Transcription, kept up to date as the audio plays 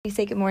You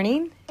say good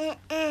morning?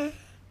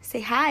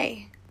 Say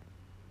hi.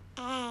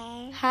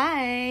 Hi.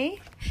 Hi.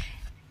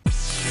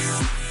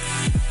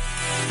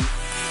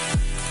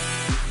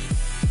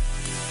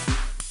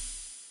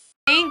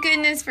 Thank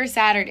goodness for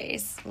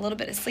Saturdays. A little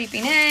bit of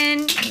sleeping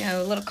in,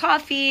 a little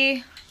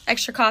coffee,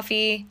 extra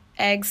coffee,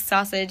 eggs,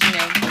 sausage,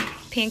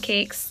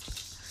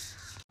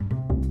 pancakes.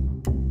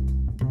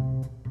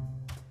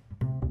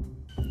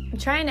 I'm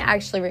trying to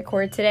actually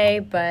record today,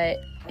 but,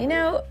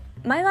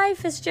 my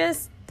life is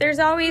just, there's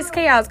always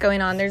chaos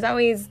going on. There's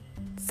always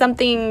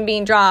something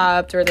being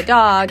dropped, or the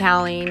dog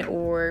howling,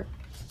 or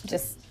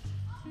just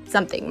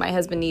something. My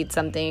husband needs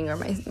something, or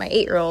my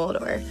 8-year-old,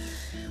 or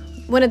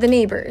one of the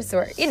neighbors,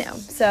 or,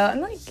 So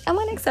I'm like, I'm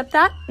going to accept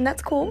that, and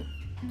that's cool.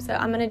 So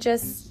I'm going to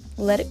just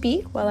let it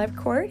be while I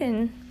record,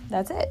 and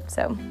that's it.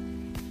 So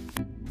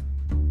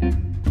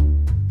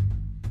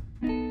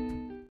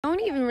I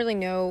don't even really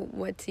know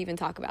what to even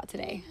talk about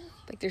today.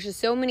 Like, there's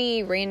just so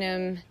many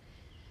random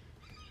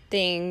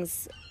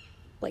things,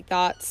 like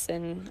thoughts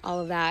and all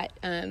of that.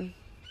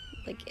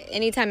 Like,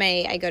 anytime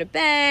I go to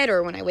bed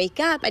or when I wake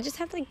up, I just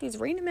have, like, these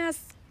random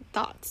ass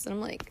thoughts. And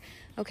I'm like,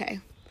 okay.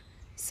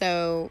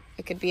 So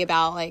it could be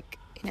about, like,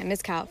 I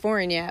miss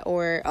California,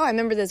 or, I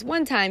remember this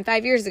one time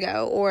 5 years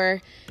ago,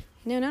 or,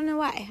 I don't know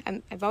why.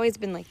 I've always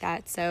been like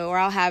that. So, or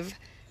I'll have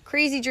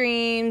crazy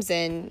dreams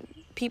and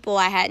people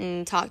I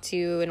hadn't talked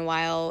to in a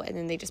while, and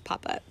then they just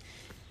pop up.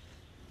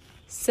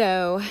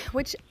 So,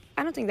 which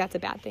I don't think that's a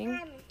bad thing,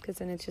 because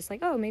then it's just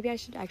like, maybe I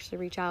should actually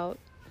reach out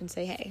and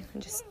say hey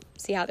and just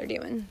see how they're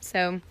doing.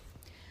 So,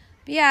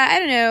 but yeah, I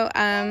don't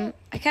know.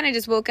 I kind of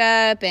just woke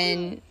up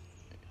and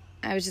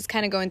I was just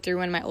kind of going through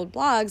one of my old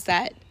blogs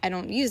that I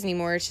don't use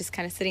anymore. It's just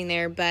kind of sitting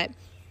there, but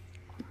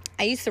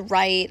I used to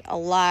write a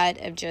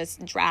lot of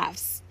just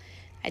drafts.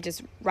 I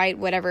just write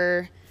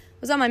whatever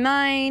was on my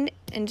mind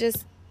and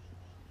just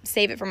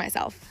save it for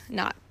myself,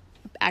 not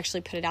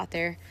actually put it out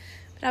there.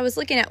 But I was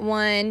looking at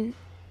one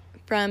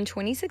from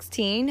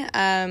 2016.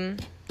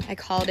 I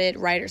called it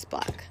Writer's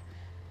Block.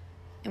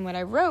 And what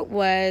I wrote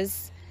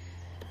was,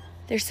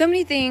 there's so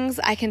many things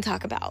I can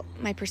talk about.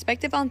 My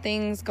perspective on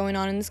things going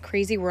on in this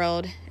crazy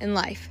world and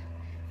life.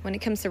 When it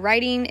comes to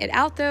writing it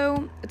out,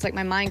 though, it's like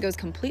my mind goes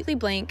completely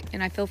blank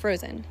and I feel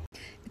frozen.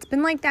 It's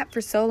been like that for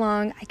so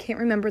long, I can't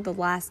remember the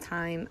last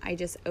time I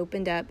just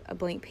opened up a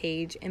blank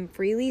page and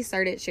freely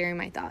started sharing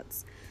my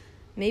thoughts.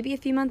 Maybe a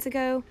few months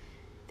ago.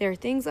 There are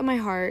things on my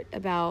heart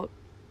about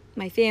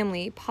my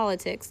family,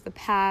 politics, the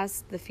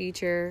past, the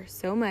future,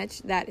 so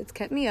much that it's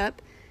kept me up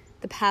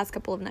the past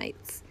couple of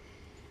nights.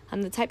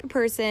 I'm the type of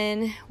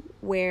person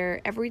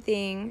where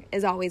everything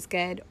is always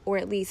good, or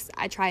at least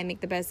I try and make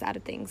the best out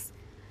of things.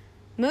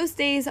 Most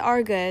days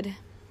are good,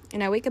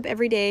 and I wake up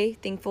every day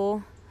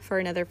thankful for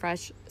another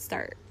fresh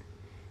start.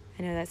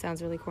 I know that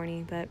sounds really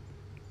corny, but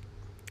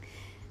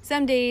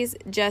some days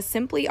just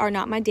simply are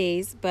not my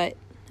days, but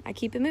I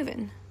keep it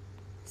moving.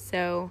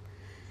 So,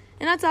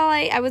 and that's all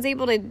I was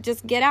able to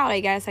just get out, I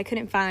guess. I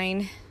couldn't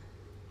find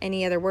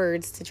any other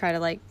words to try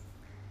to,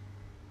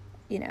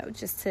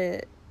 just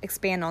to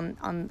expand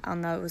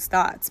on those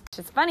thoughts.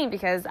 It's funny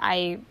because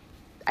I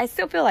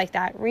still feel like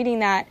that. Reading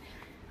that,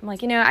 I'm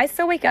like, I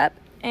still wake up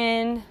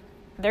and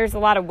there's a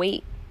lot of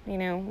weight,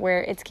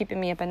 where it's keeping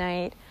me up at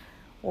night,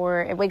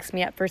 or it wakes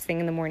me up first thing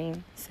in the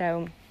morning.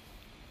 So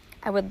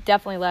I would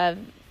definitely love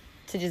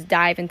to just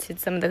dive into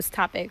some of those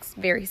topics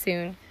very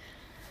soon.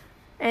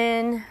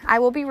 And I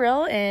will be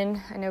real, and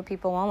I know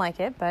people won't like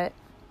it, but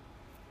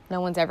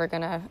no one's ever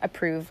going to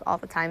approve all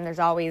the time. There's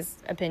always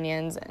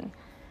opinions and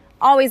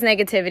always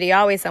negativity,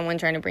 always someone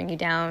trying to bring you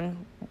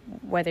down,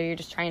 whether you're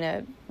just trying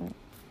to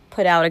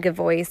put out a good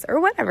voice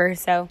or whatever.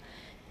 So,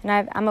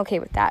 and I'm okay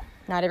with that.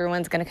 Not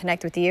everyone's going to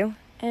connect with you.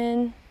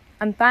 And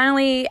I'm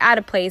finally at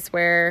a place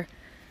where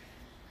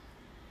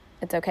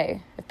it's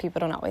okay if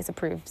people don't always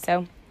approve.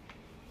 So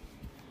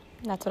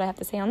that's what I have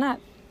to say on that.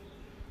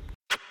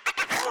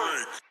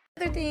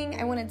 Other thing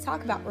I wanted to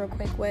talk about real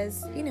quick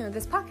was,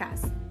 this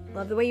podcast,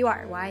 Love the Way You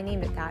Are, why I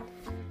named it that.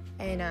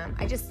 And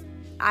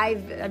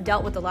I've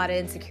dealt with a lot of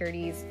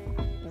insecurities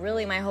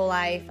really my whole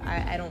life.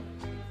 I don't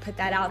put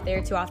that out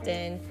there too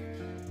often.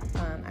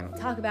 I don't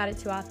talk about it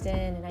too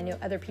often. And I know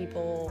other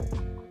people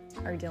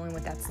are dealing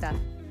with that stuff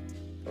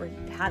or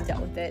have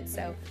dealt with it.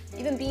 So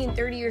even being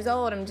 30 years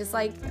old, I'm just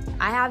like,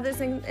 I have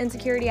this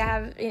insecurity.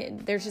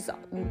 There's just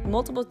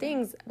multiple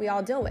things we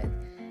all deal with.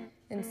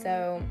 And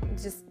so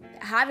just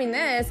having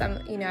this,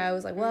 I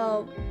was like,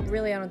 well,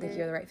 really, I don't think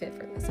you're the right fit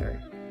for this, or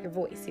your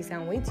voice, you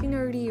sound way too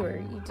nerdy,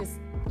 or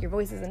your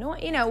voice is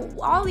annoying,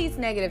 all these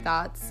negative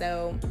thoughts.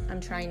 So I'm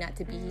trying not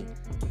to be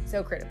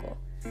so critical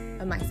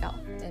of myself.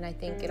 And I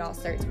think it all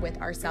starts with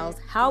ourselves,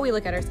 how we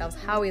look at ourselves,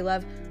 how we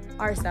love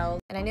ourselves.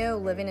 And I know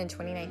living in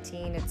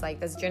 2019, it's like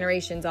this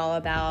generation's all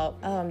about,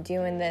 I'm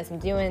doing this, I'm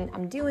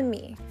doing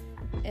me.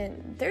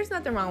 And there's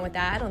nothing wrong with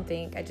that, I don't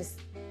think.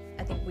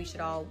 I think we should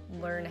all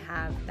learn to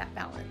have that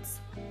balance.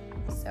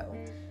 So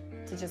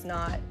to just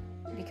not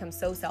become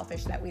so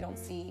selfish that we don't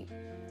see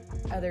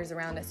others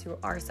around us who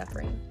are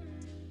suffering.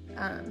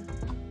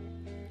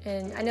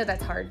 And I know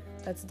that's hard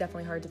that's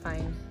definitely hard to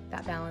find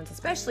that balance,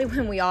 especially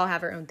when we all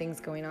have our own things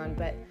going on.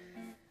 But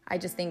I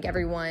just think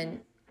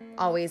everyone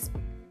always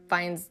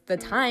finds the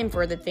time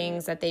for the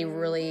things that they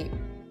really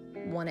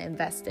want to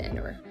invest in,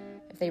 or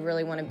if they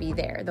really want to be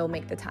there, they'll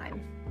make the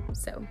time.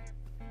 So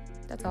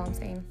that's all I'm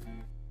saying.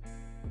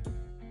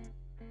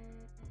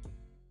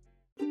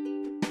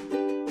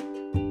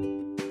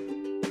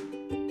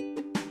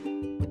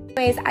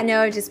 Anyways, I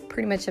know I just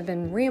pretty much have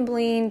been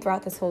rambling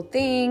throughout this whole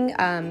thing,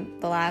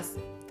 the last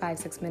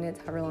 5-6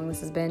 minutes, however long this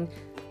has been.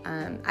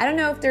 I don't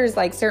know if there's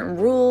like certain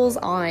rules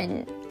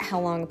on how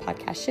long a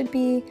podcast should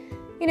be.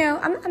 You know,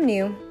 I'm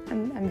new.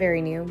 I'm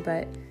very new,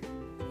 but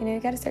you know, you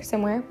got to start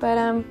somewhere. But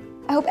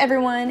I hope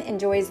everyone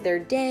enjoys their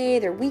day,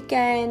 their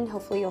weekend.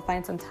 Hopefully you'll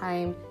find some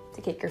time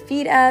to kick your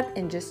feet up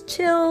and just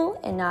chill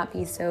and not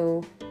be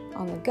so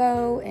on the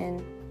go,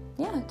 and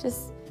yeah,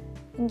 just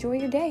enjoy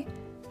your day.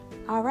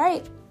 All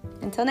right.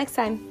 Until next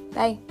time.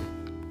 Bye.